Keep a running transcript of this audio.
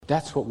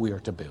That's what we are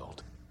to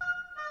build.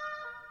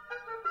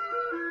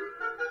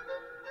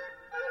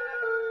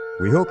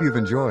 We hope you've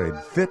enjoyed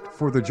Fit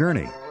for the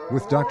Journey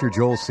with Dr.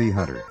 Joel C.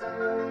 Hunter.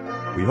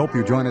 We hope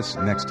you join us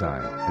next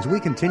time as we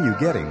continue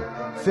getting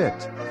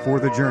fit for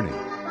the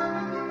journey.